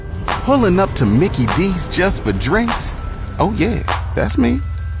Pulling up to Mickey D's just for drinks? Oh yeah, that's me.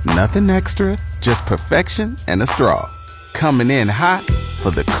 Nothing extra, just perfection and a straw. Coming in hot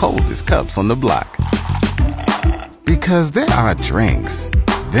for the coldest cups on the block. Because there are drinks.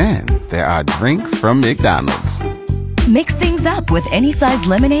 Then there are drinks from McDonald's. Mix things up with any size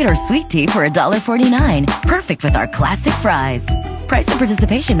lemonade or sweet tea for $1.49. Perfect with our classic fries. Price and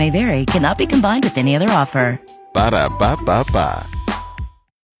participation may vary. Cannot be combined with any other offer. Ba-da-ba-ba-ba.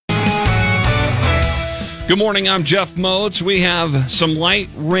 Good morning, I'm Jeff Moats. We have some light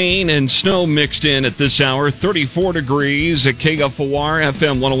rain and snow mixed in at this hour. 34 degrees at KFOR,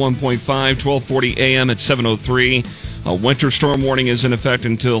 FM 101.5, 1240 AM at 7:03. A winter storm warning is in effect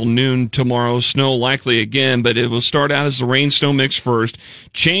until noon tomorrow. Snow likely again, but it will start out as the rain-snow mix first,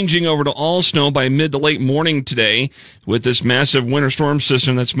 changing over to all snow by mid to late morning today with this massive winter storm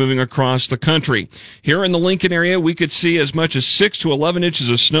system that's moving across the country. Here in the Lincoln area, we could see as much as 6 to 11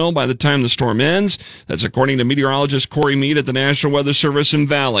 inches of snow by the time the storm ends. That's according to meteorologist Corey Mead at the National Weather Service in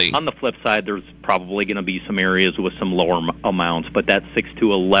Valley. On the flip side, there's probably going to be some areas with some lower amounts, but that 6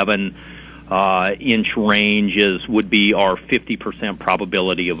 to 11 inch range would be our 50%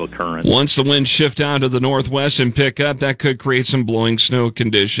 probability of occurrence. Once the winds shift out to the northwest and pick up, that could create some blowing snow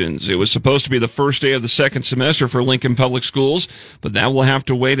conditions. It was supposed to be the first day of the second semester for Lincoln Public Schools, but that will have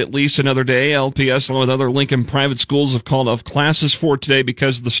to wait at least another day. LPS, along with other Lincoln private schools, have called off classes for today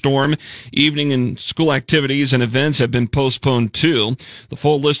because of the storm. Evening and school activities and events have been postponed too. The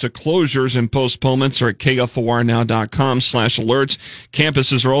full list of closures and postponements are at KFORnow.com/alerts.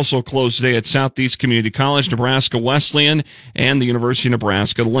 Campuses are also closed today at Southeast Community College, Nebraska Wesleyan, and the University of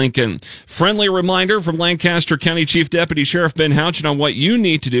Nebraska-Lincoln. Friendly reminder from Lancaster County Chief Deputy Sheriff Ben Houchin on what you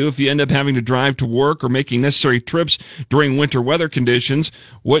need to do if you end up having to drive to work or making necessary trips during winter weather conditions.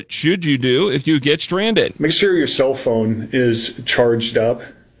 What should you do if you get stranded? Make sure your cell phone is charged up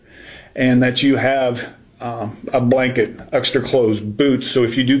and that you have a blanket, extra clothes, boots, so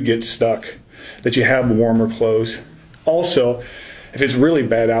if you do get stuck, that you have warmer clothes. Also, if it's really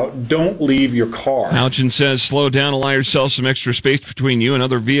bad out, don't leave your car. Houchin says slow down, allow yourself some extra space between you and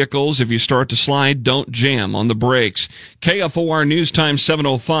other vehicles. If you start to slide, don't jam on the brakes. KFOR News Time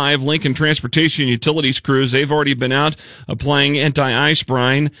 7:05. Lincoln Transportation Utilities crews, they've already been out applying anti-ice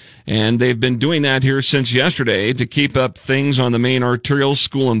brine, and they've been doing that here since yesterday to keep up things on the main arterial,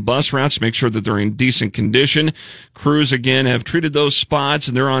 school, and bus routes, make sure that they're in decent condition. Crews, again, have treated those spots,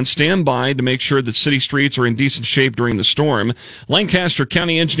 and they're on standby to make sure that city streets are in decent shape during the storm. Lancaster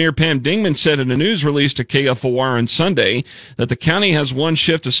County Engineer Pam Dingman said in a news release to KFOR on Sunday that the county has one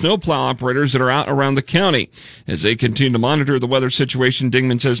shift of snowplow operators that are out around the county. As they continue to monitor the weather situation,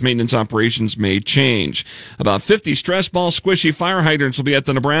 Dingman says maintenance operations may change. About 50 stress ball squishy fire hydrants will be at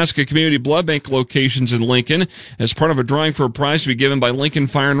the Nebraska Community Blood Bank locations in Lincoln as part of a drawing for a prize to be given by Lincoln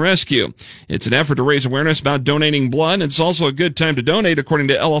Fire and Rescue. It's an effort to raise awareness about donating blood, and it's also a good time to donate, according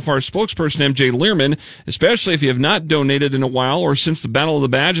to LFR spokesperson MJ Learman, especially if you have not donated in a while or since the Battle of the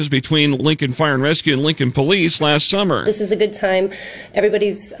Badges between Lincoln Fire and Rescue and Lincoln Police last summer. This is a good time.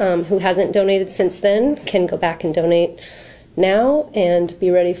 Everybody's who hasn't donated since then can go back and donate now and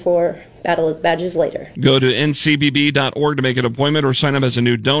be ready for Battle of the Badges later. Go to ncbb.org to make an appointment or sign up as a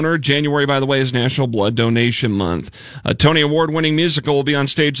new donor. January, by the way, is National Blood Donation Month. A Tony Award-winning musical will be on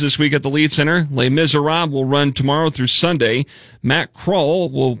stage this week at the Lead Center. Les Miserables will run tomorrow through Sunday. Matt Kroll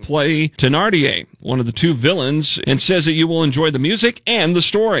will play Thénardier, one of the two villains, and says that you will enjoy the music and the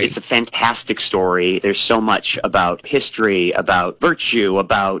story. It's a fantastic story. There's so much about history, about virtue,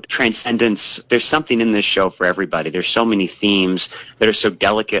 about transcendence. There's something in this show for everybody. There's so many themes that are so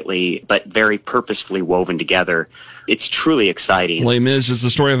delicately but very purposefully woven together. It's truly exciting. Les Mis is the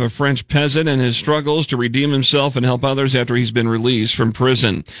story of a French peasant and his struggles to redeem himself and help others after he's been released from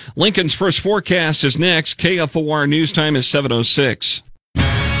prison. Lincoln's first forecast is next. KFOR News Time is 7:06.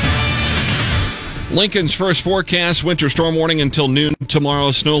 Lincoln's first forecast, winter storm warning until noon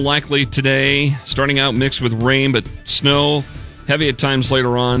tomorrow. Snow likely today, starting out mixed with rain, but snow heavy at times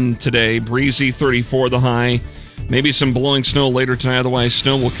later on today. Breezy, 34 the high. Maybe some blowing snow later tonight. Otherwise,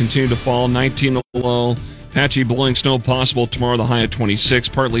 snow will continue to fall. 19 the low. Patchy blowing snow possible tomorrow, the high at 26.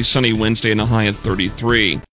 Partly sunny Wednesday and a high at 33.